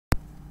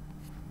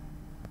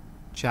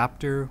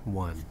Chapter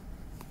 1.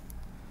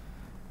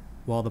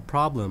 While the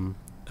problem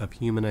of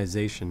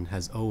humanization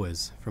has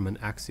always, from an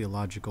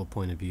axiological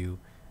point of view,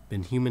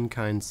 been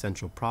humankind's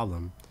central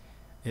problem,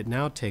 it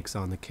now takes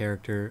on the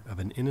character of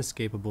an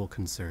inescapable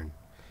concern.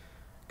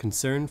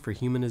 Concern for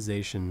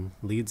humanization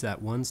leads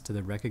at once to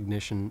the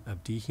recognition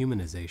of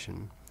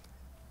dehumanization,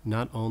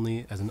 not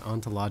only as an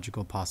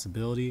ontological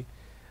possibility,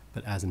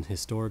 but as an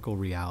historical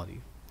reality.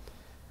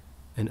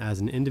 And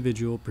as an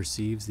individual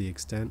perceives the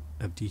extent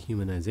of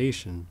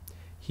dehumanization,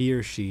 he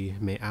or she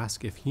may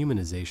ask if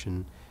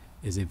humanization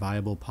is a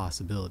viable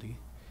possibility.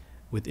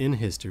 Within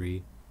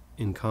history,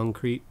 in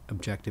concrete,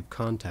 objective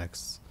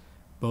contexts,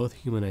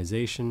 both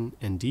humanization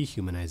and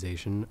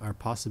dehumanization are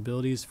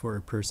possibilities for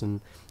a person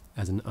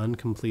as an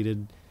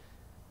uncompleted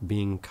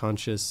being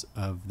conscious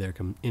of their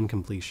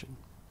incompletion.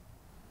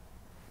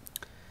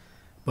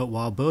 But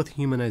while both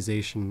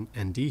humanization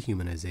and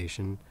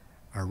dehumanization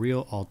are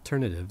real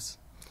alternatives,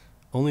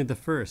 only the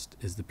first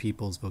is the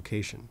people's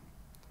vocation.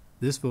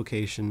 This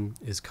vocation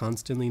is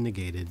constantly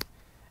negated,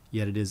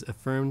 yet it is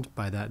affirmed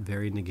by that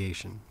very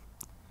negation.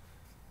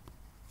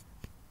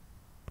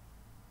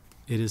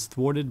 It is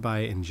thwarted by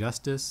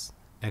injustice,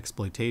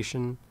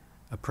 exploitation,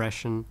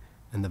 oppression,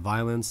 and the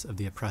violence of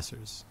the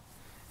oppressors.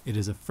 It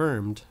is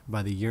affirmed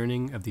by the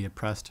yearning of the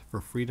oppressed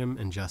for freedom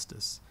and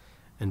justice,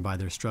 and by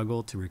their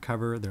struggle to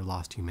recover their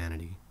lost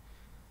humanity.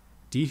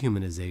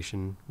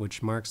 Dehumanization,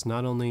 which marks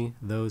not only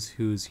those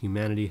whose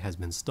humanity has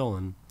been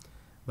stolen,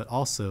 but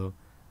also,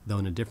 though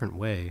in a different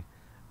way,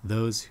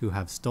 those who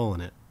have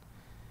stolen it,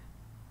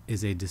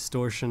 is a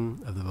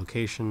distortion of the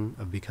vocation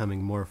of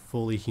becoming more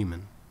fully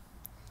human.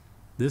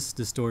 This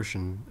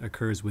distortion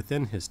occurs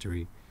within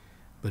history,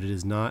 but it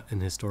is not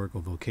an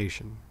historical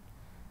vocation.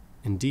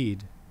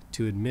 Indeed,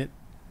 to admit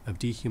of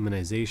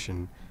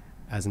dehumanization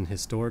as an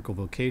historical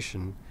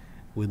vocation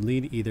would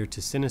lead either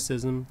to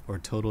cynicism or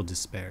total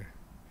despair.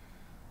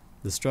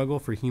 The struggle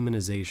for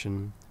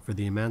humanization, for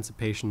the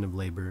emancipation of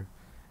labor,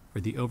 for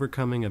the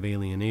overcoming of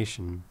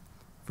alienation,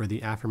 for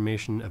the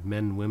affirmation of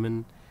men and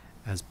women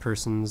as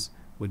persons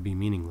would be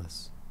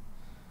meaningless.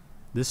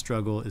 This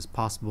struggle is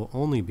possible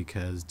only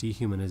because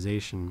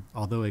dehumanization,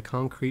 although a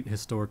concrete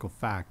historical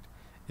fact,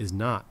 is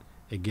not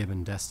a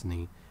given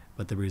destiny,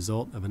 but the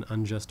result of an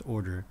unjust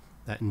order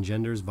that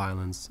engenders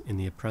violence in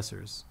the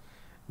oppressors,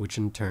 which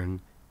in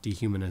turn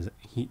dehumanizes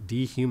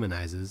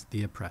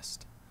the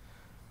oppressed.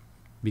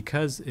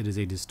 Because it is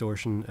a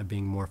distortion of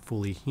being more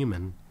fully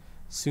human,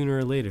 sooner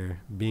or later,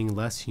 being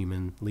less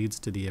human leads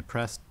to the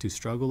oppressed to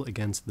struggle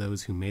against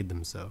those who made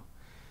them so.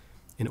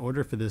 In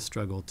order for this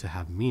struggle to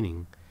have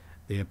meaning,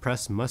 the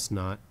oppressed must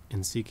not,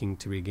 in seeking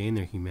to regain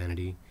their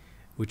humanity,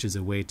 which is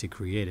a way to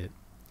create it,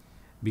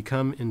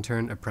 become in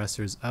turn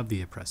oppressors of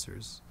the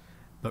oppressors,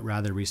 but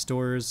rather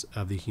restorers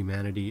of the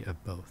humanity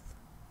of both.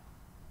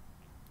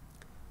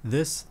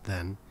 This,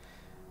 then,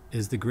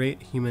 is the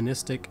great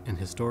humanistic and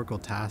historical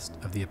task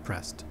of the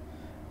oppressed,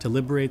 to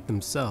liberate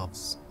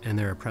themselves and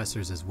their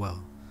oppressors as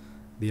well.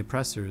 The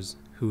oppressors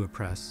who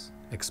oppress,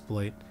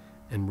 exploit,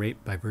 and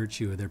rape by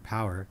virtue of their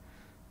power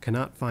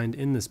cannot find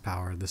in this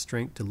power the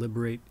strength to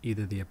liberate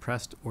either the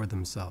oppressed or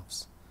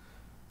themselves.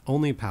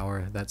 Only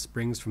power that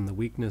springs from the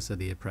weakness of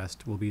the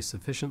oppressed will be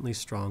sufficiently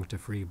strong to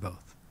free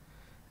both.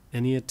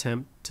 Any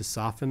attempt to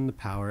soften the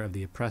power of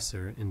the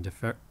oppressor in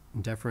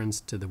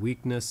deference to the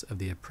weakness of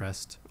the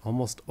oppressed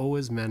almost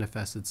always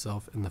manifests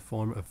itself in the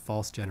form of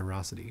false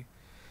generosity.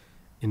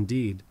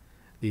 Indeed,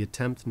 the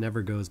attempt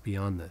never goes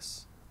beyond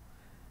this.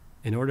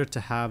 In order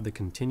to have the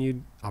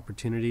continued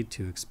opportunity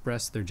to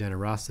express their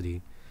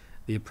generosity,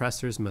 the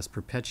oppressors must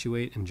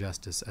perpetuate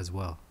injustice as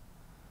well.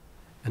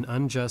 An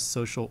unjust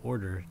social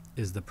order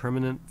is the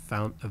permanent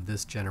fount of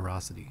this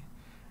generosity,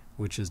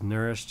 which is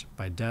nourished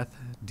by death,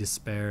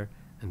 despair,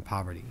 and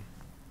poverty.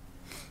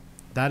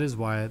 That is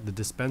why the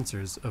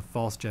dispensers of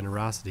false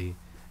generosity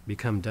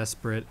become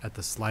desperate at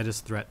the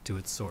slightest threat to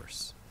its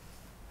source.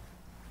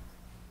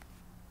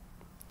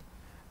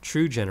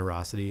 True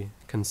generosity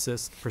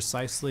consists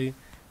precisely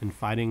in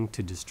fighting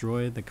to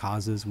destroy the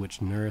causes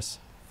which nourish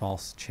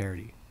false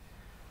charity.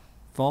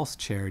 False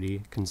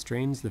charity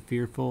constrains the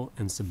fearful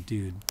and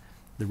subdued,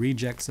 the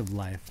rejects of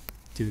life,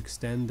 to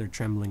extend their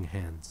trembling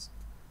hands.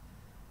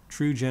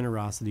 True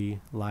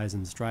generosity lies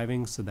in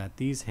striving so that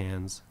these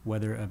hands,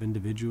 whether of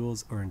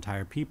individuals or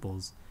entire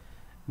peoples,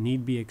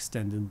 need be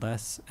extended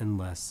less and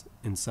less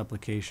in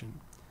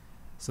supplication,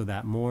 so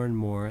that more and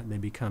more they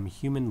become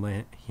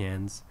human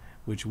hands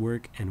which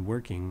work and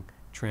working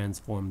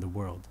transform the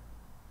world.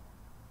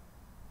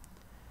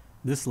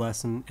 This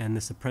lesson and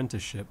this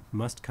apprenticeship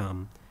must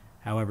come,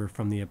 however,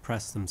 from the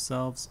oppressed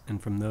themselves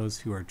and from those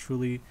who are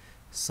truly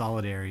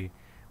solidary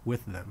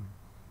with them.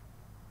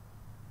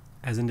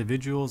 As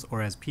individuals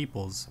or as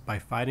peoples, by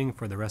fighting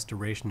for the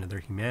restoration of their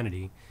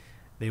humanity,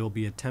 they will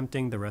be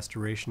attempting the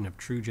restoration of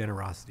true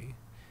generosity.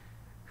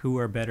 Who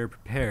are better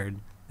prepared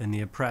than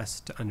the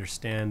oppressed to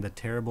understand the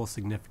terrible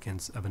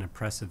significance of an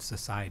oppressive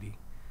society?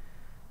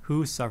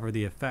 Who suffer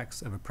the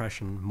effects of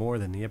oppression more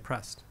than the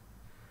oppressed?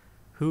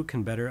 Who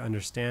can better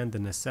understand the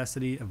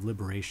necessity of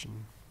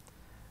liberation?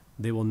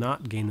 They will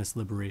not gain this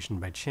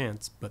liberation by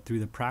chance, but through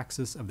the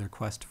praxis of their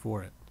quest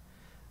for it,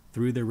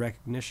 through their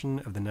recognition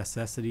of the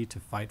necessity to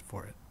fight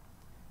for it.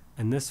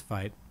 And this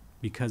fight,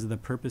 because of the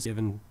purpose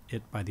given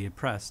it by the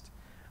oppressed,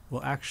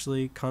 will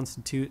actually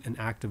constitute an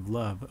act of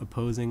love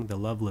opposing the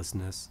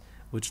lovelessness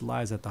which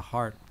lies at the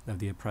heart of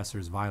the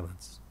oppressor's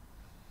violence.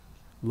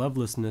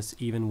 Lovelessness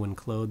even when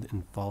clothed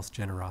in false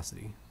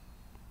generosity.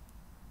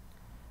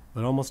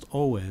 But almost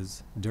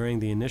always, during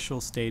the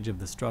initial stage of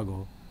the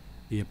struggle,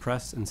 the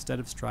oppressed, instead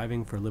of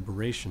striving for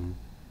liberation,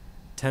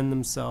 tend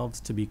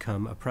themselves to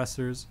become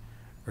oppressors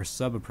or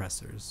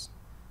sub-oppressors.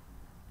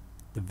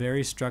 The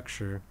very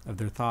structure of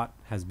their thought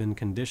has been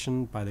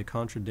conditioned by the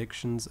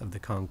contradictions of the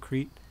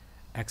concrete,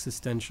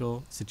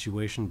 existential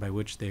situation by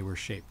which they were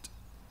shaped.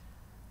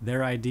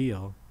 Their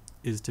ideal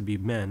is to be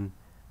men,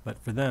 but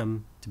for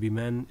them, to be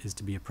men is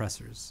to be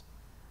oppressors.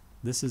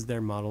 This is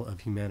their model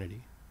of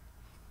humanity.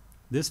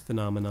 This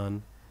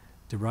phenomenon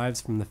derives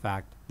from the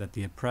fact that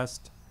the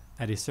oppressed,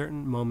 at a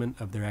certain moment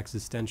of their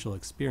existential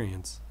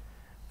experience,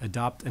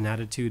 adopt an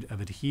attitude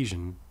of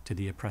adhesion to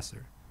the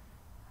oppressor.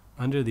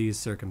 Under these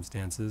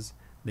circumstances,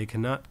 they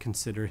cannot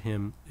consider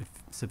him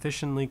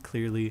sufficiently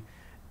clearly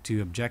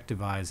to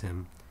objectivize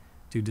him,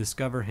 to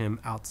discover him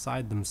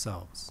outside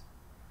themselves.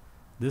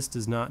 This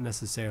does not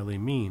necessarily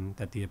mean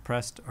that the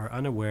oppressed are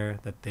unaware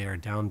that they are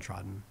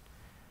downtrodden,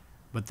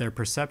 but their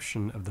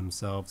perception of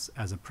themselves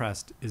as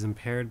oppressed is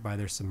impaired by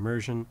their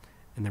submersion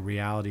in the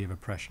reality of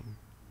oppression.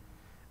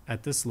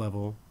 At this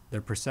level,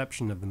 their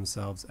perception of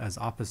themselves as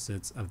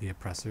opposites of the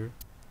oppressor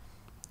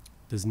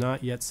does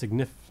not yet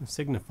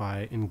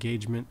signify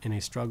engagement in a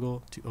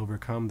struggle to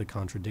overcome the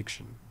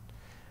contradiction.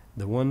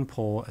 The one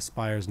pole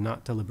aspires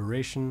not to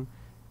liberation,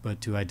 but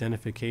to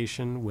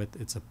identification with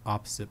its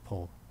opposite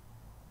pole.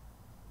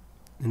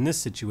 In this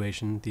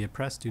situation, the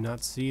oppressed do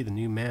not see the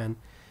new man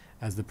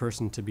as the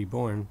person to be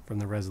born from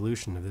the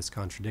resolution of this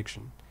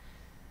contradiction,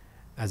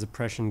 as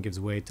oppression gives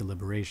way to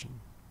liberation.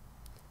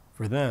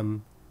 For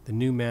them, the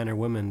new man or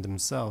woman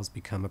themselves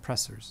become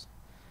oppressors.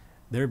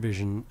 Their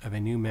vision of a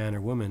new man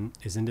or woman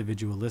is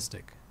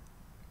individualistic.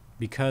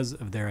 Because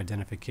of their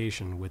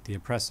identification with the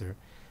oppressor,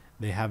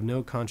 they have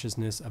no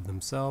consciousness of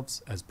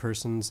themselves as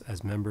persons,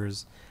 as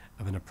members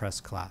of an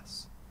oppressed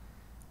class.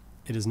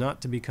 It is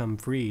not to become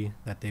free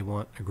that they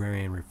want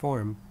agrarian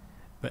reform,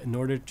 but in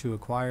order to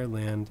acquire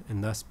land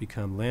and thus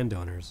become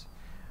landowners,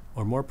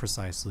 or more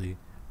precisely,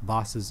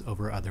 bosses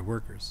over other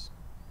workers.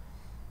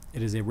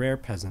 It is a rare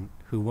peasant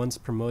who, once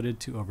promoted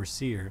to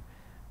overseer,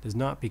 does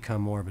not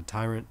become more of a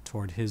tyrant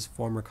toward his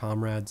former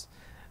comrades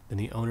than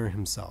the owner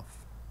himself.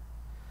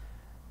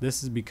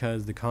 This is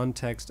because the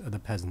context of the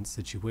peasant's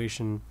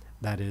situation,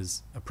 that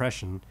is,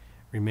 oppression,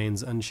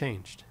 remains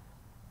unchanged.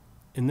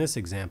 In this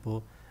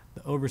example,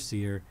 the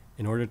overseer,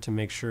 in order to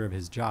make sure of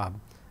his job,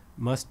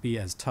 must be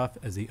as tough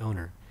as the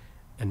owner,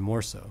 and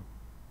more so.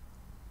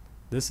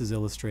 This has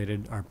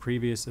illustrated our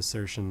previous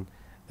assertion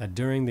that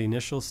during the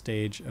initial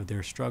stage of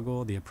their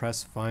struggle, the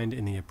oppressed find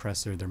in the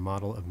oppressor their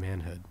model of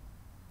manhood.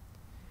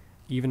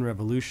 Even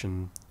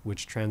revolution,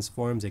 which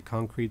transforms a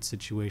concrete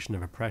situation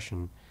of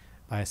oppression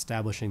by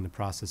establishing the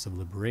process of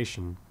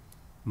liberation,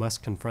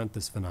 must confront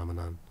this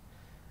phenomenon.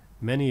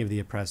 Many of the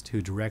oppressed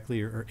who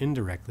directly or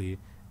indirectly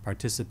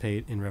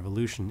participate in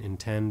revolution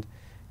intend,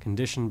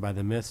 conditioned by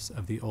the myths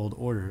of the old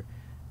order,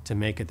 to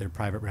make it their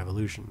private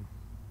revolution.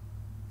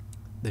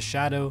 The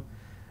shadow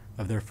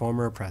of their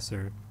former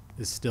oppressor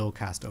is still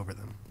cast over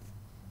them.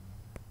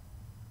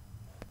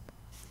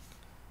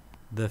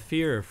 The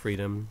fear of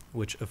freedom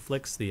which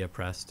afflicts the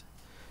oppressed,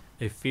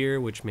 a fear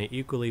which may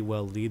equally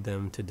well lead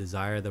them to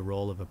desire the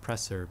role of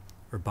oppressor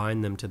or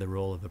bind them to the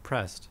role of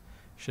oppressed,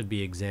 should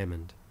be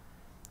examined.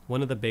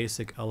 One of the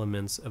basic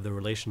elements of the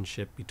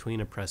relationship between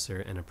oppressor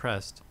and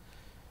oppressed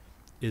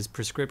is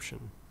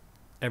prescription.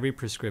 Every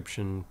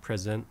prescription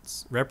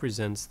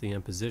represents the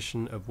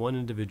imposition of one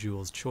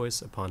individual's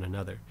choice upon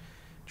another,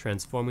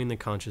 transforming the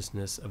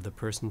consciousness of the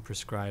person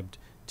prescribed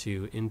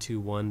to into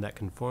one that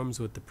conforms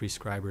with the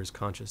prescriber's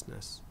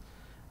consciousness.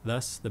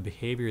 Thus, the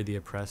behavior of the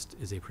oppressed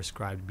is a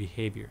prescribed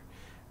behavior,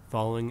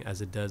 following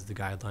as it does the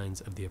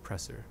guidelines of the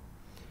oppressor.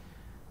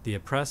 The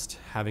oppressed,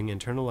 having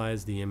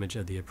internalized the image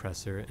of the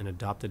oppressor and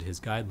adopted his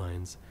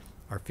guidelines,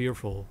 are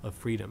fearful of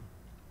freedom.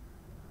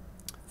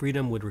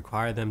 Freedom would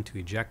require them to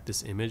eject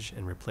this image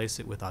and replace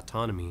it with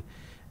autonomy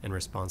and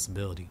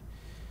responsibility.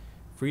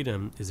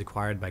 Freedom is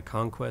acquired by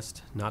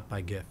conquest, not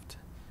by gift.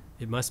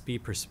 It must be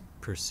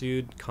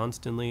pursued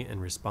constantly and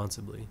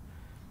responsibly.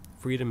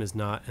 Freedom is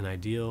not an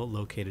ideal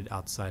located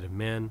outside of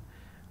man,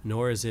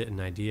 nor is it an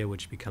idea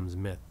which becomes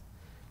myth.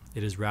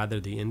 It is rather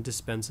the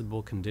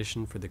indispensable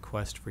condition for the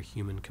quest for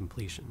human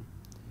completion.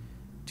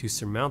 To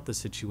surmount the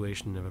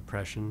situation of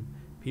oppression,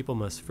 people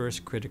must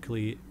first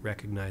critically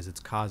recognize its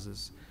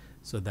causes,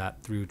 so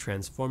that through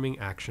transforming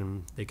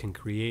action they can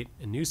create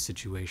a new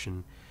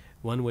situation,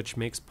 one which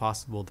makes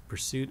possible the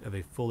pursuit of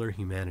a fuller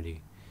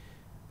humanity.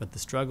 But the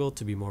struggle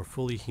to be more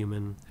fully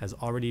human has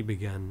already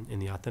begun in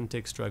the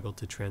authentic struggle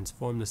to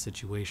transform the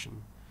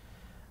situation.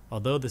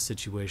 Although the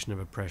situation of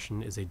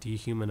oppression is a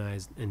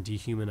dehumanized and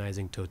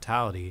dehumanizing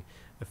totality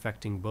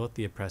affecting both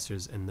the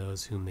oppressors and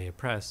those whom they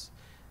oppress,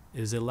 it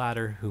is the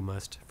latter who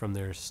must, from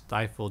their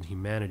stifled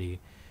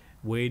humanity,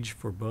 wage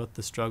for both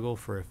the struggle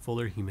for a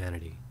fuller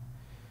humanity.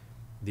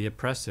 The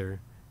oppressor,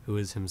 who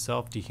is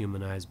himself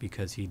dehumanized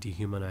because he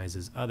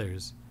dehumanizes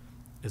others,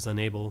 is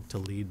unable to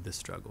lead the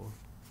struggle.